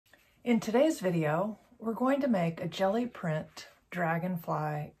In today's video, we're going to make a Gelli Print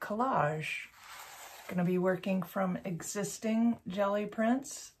Dragonfly Collage. I'm going to be working from existing Gelli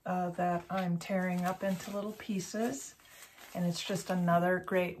prints that I'm tearing up into little pieces, and it's just another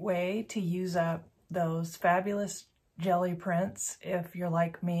great way to use up those fabulous Gelli prints. If you're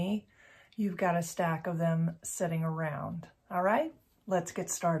like me, you've got a stack of them sitting around. All right, let's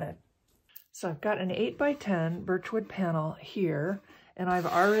get started. So I've got an 8x10 birchwood panel here, and I've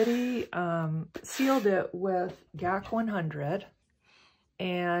already sealed it with GAC 100.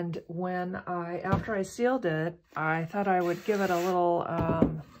 And after I sealed it, I thought I would give it a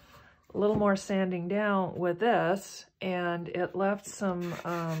little more sanding down with this, and it left some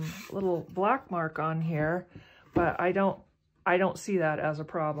little black mark on here, but I don't see that as a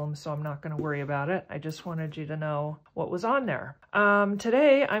problem, so I'm not going to worry about it. I just wanted you to know what was on there.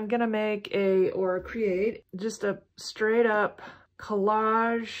 Today I'm going to create just a straight up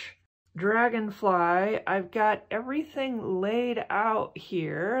collage dragonfly. I've got everything laid out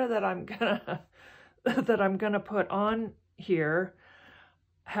here that I'm gonna put on here.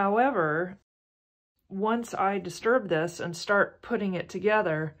 However, once I disturb this and start putting it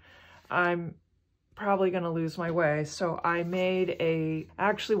together, I'm probably going to lose my way. So I made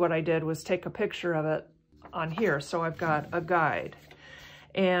actually what I did was take a picture of it on here. So I've got a guide.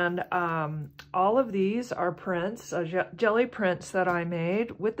 And all of these are prints, Gelli prints that I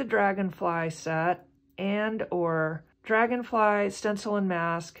made with the Dragonfly set or Dragonfly stencil and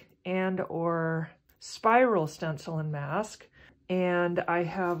mask or spiral stencil and mask. And I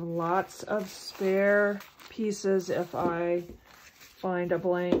have lots of spare pieces if I find a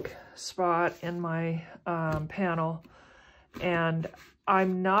blank spot in my panel. And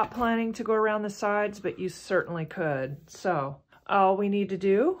I'm not planning to go around the sides, but you certainly could. So all we need to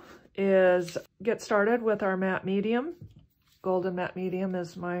do is get started with our matte medium. Golden matte medium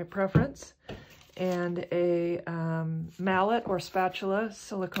is my preference. And a mallet or spatula,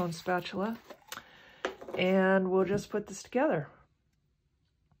 silicone spatula. And we'll just put this together.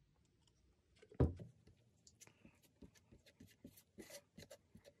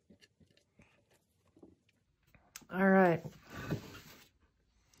 All right.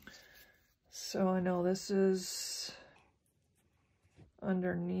 So I know this is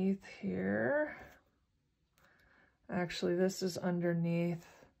underneath here. Actually, this is underneath.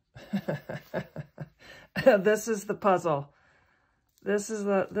 This is the puzzle. This is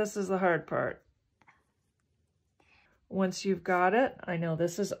the hard part. Once you've got it, I know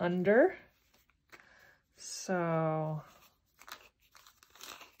this is under. So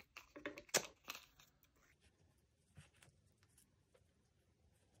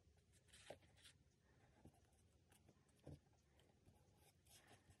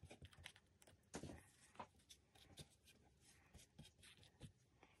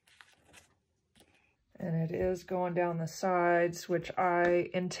and it is going down the sides, which I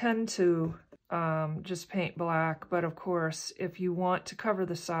intend to just paint black. But of course, if you want to cover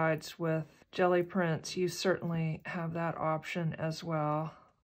the sides with Gelli prints, you certainly have that option as well.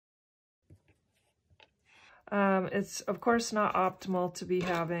 It's of course not optimal to be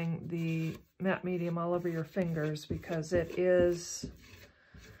having the matte medium all over your fingers because it's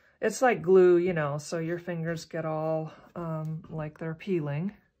like glue, you know, so your fingers get all like they're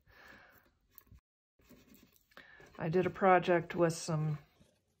peeling. I did a project with some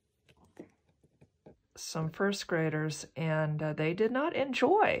first graders, and they did not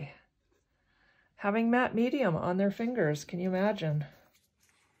enjoy having matte medium on their fingers. Can you imagine?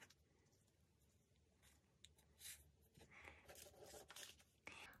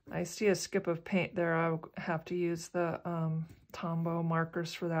 I see a skip of paint there. I'll have to use the Tombow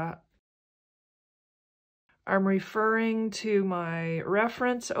markers for that. I'm referring to my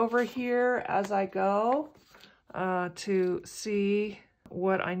reference over here as I go. To see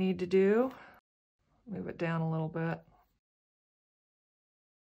what I need to do. Move it down a little bit.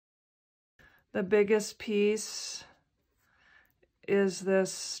 The biggest piece is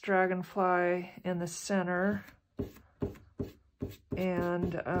this dragonfly in the center.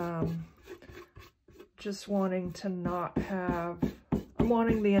 And just wanting to not have, I'm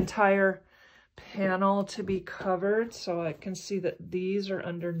wanting the entire panel to be covered so I can see that these are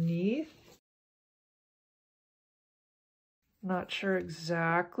underneath. Not sure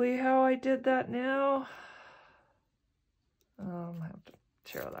exactly how I did that now. I have to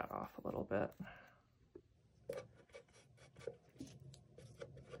tear that off a little bit.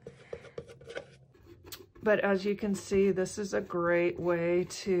 But as you can see, this is a great way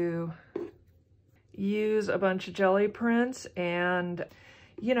to use a bunch of Gelli prints. And,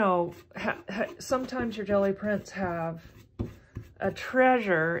 you know, sometimes your Gelli prints have a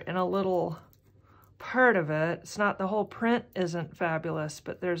treasure in a little part of it. It's not, the whole print isn't fabulous,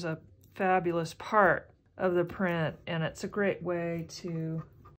 but there's a fabulous part of the print, and it's a great way to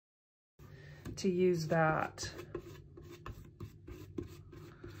use that.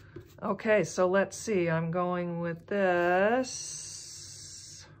 Okay, so let's see. I'm going with this.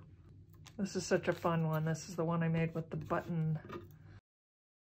 This is such a fun one. This is the one I made with the button.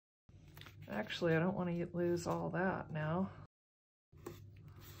 Actually, I don't want to lose all that now.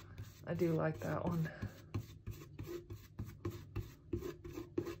 I do like that one.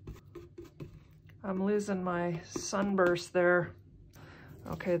 I'm losing my sunburst there.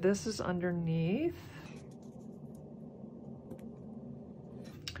 Okay, this is underneath.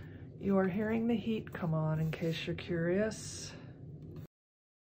 You are hearing the heat come on, in case you're curious.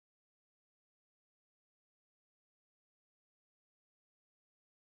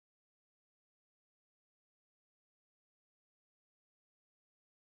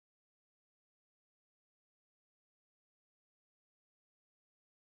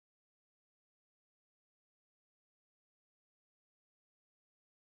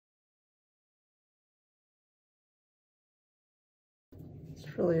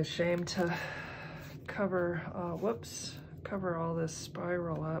 It's really a shame to cover all this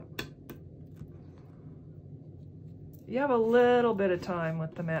spiral up. You have a little bit of time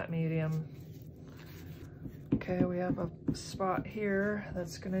with the matte medium. Okay, we have a spot here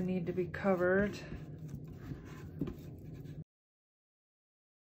that's going to need to be covered.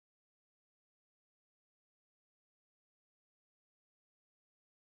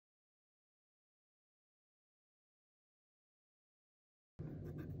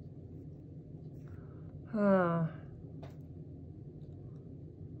 Huh.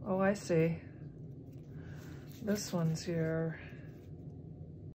 Oh, I see. This one's here.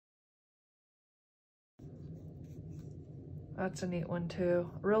 That's a neat one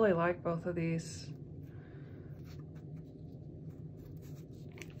too. Really like both of these.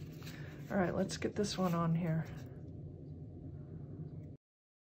 All right, let's get this one on here.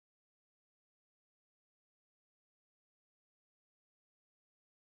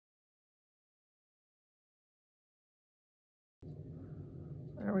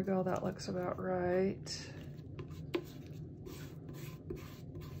 There we go, that looks about right.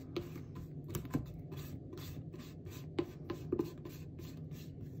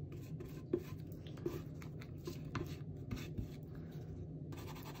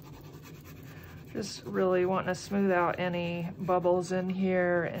 Just really wanting to smooth out any bubbles in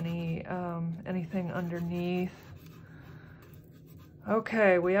here, anything underneath.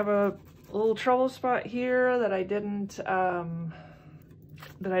 Okay, we have a little trouble spot here that I didn't,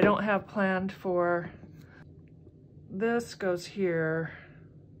 that I don't have planned for. This goes here.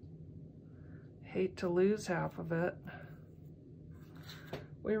 Hate to lose half of it.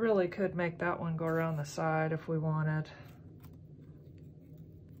 We really could make that one go around the side if we wanted.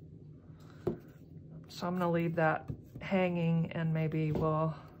 So I'm gonna leave that hanging and maybe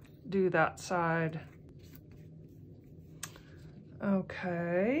we'll do that side.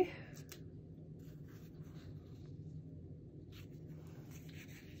 Okay.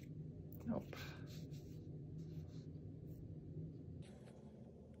 Nope.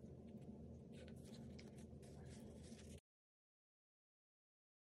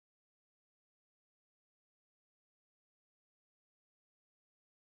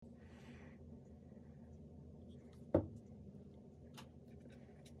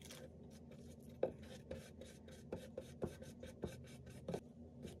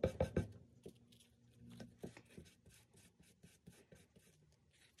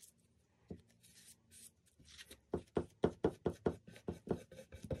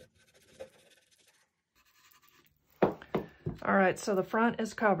 All right, so the front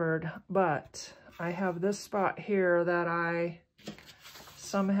is covered, but I have this spot here that I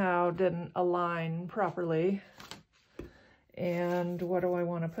somehow didn't align properly. And what do I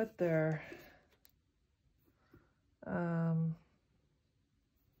want to put there?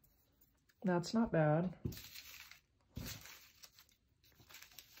 That's not bad.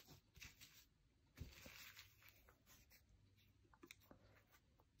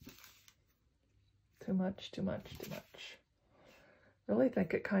 Too much, too much, too much. Really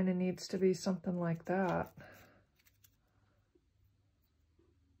think it kind of needs to be something like that.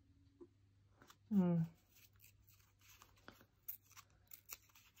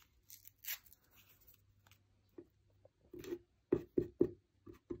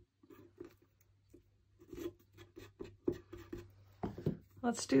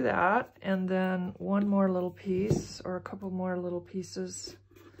 Let's do that, and then one more little piece, or a couple more little pieces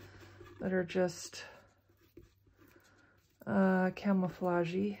that are just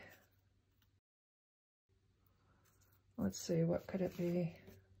camouflagey. Let's see, what could it be?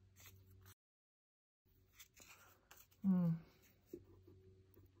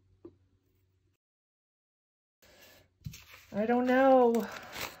 I don't know.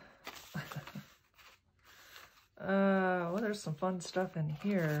 Well, there's some fun stuff in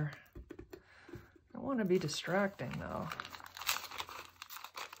here. I don't want to be distracting though.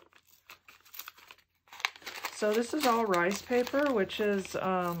 So this is all rice paper, which is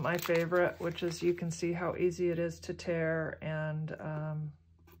my favorite, which is, you can see how easy it is to tear and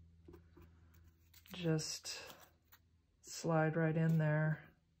just slide right in there.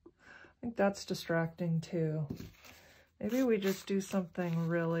 I think that's distracting too. Maybe we just do something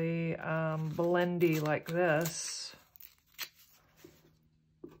really blendy like this.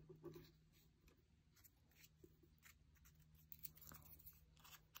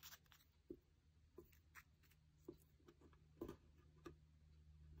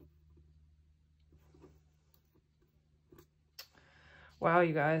 Wow,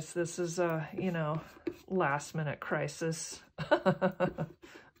 you guys, this is a, you know, last minute crisis.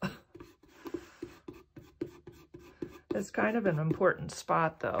 It's kind of an important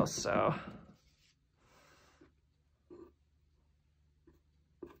spot though, so.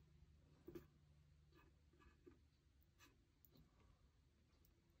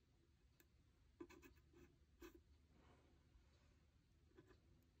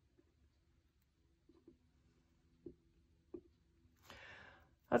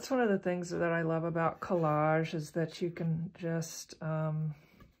 That's one of the things that I love about collage, is that you can just,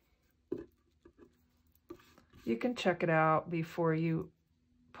 you can check it out before you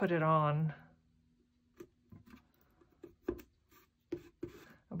put it on.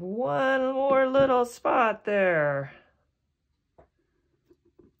 One more little spot there.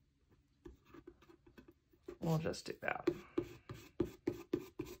 We'll just do that.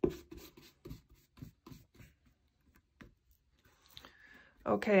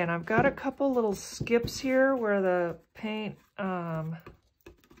 Okay, and I've got a couple little skips here where the paint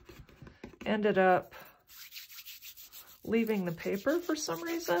ended up leaving the paper for some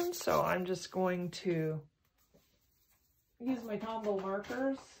reason, so I'm just going to use my Tombow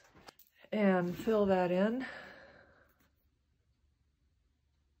markers and fill that in.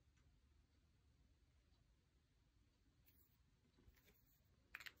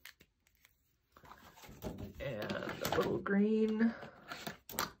 And a little green.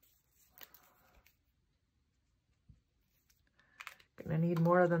 Gonna need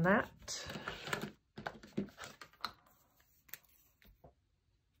more than that.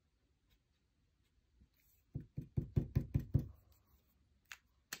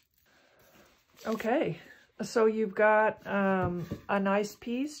 Okay, so you've got a nice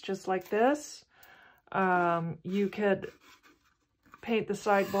piece just like this. You could paint the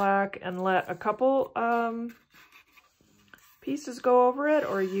side black and let a couple pieces go over it,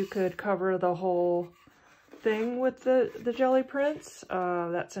 or you could cover the whole thing with the jelly prints.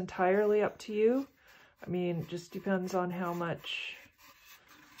 That's entirely up to you. I mean, just depends on how much.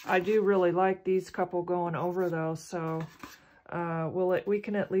 I do really like these couple going over though, so we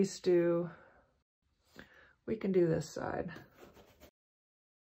can at least do, we can do this side.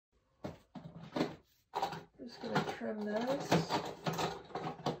 Just gonna trim this,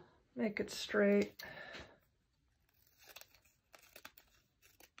 make it straight.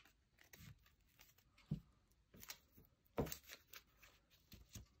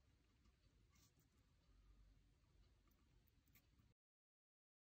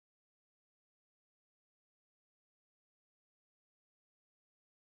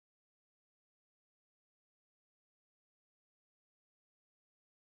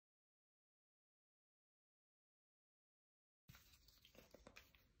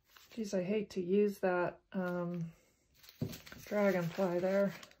 Geez, I hate to use that dragonfly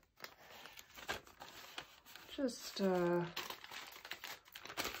there. Just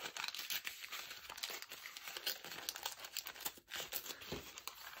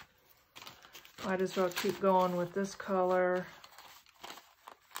might as well keep going with this color.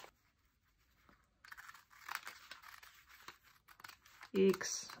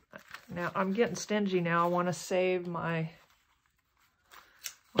 Eeks. Now I'm getting stingy now. I want to save my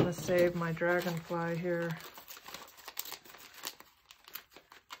dragonfly here.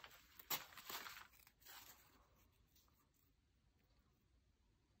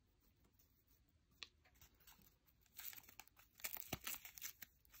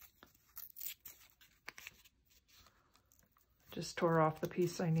 Just tore off the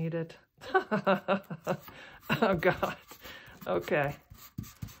piece I needed. Oh God. Okay.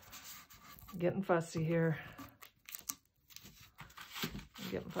 Getting fussy here.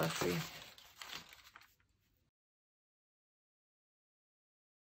 fussy.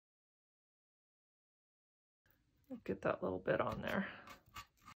 Get that little bit on there.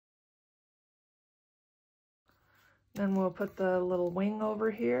 Then we'll put the little wing over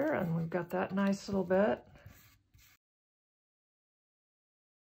here, and we've got that nice little bit.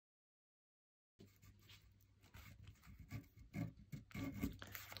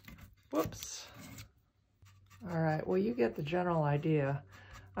 Whoops. All right, well, you get the general idea.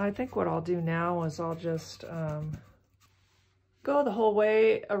 I think what I'll do now is I'll just go the whole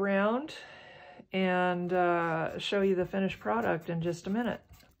way around and show you the finished product in just a minute.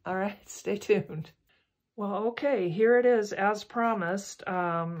 All right, stay tuned. Well, okay, here it is as promised.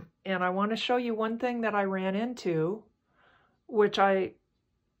 And I want to show you one thing that I ran into, which I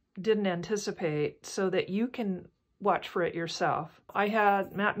didn't anticipate, so that you can watch for it yourself. I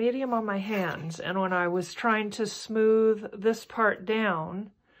had matte medium on my hands, and when I was trying to smooth this part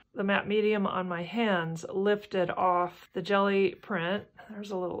down, the matte medium on my hands lifted off the Gelli print.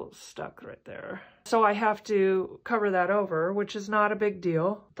 There's a little stuck right there. So I have to cover that over, which is not a big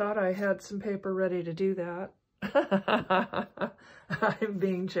deal. Thought I had some paper ready to do that. I'm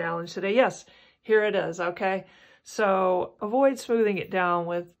being challenged today. Yes, here it is, okay? So avoid smoothing it down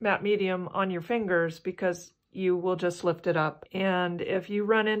with matte medium on your fingers because you will just lift it up. And if you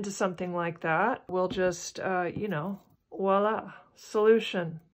run into something like that, we'll just, you know, voila,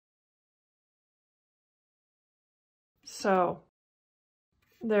 solution. So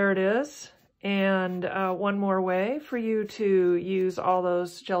there it is. And one more way for you to use all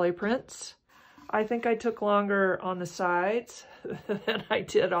those Gelli prints. I think I took longer on the sides than I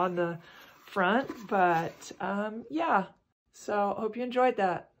did on the front, but yeah. So hope you enjoyed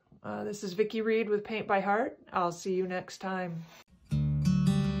that. This is Vicki Reed with Paint by Heart. I'll see you next time.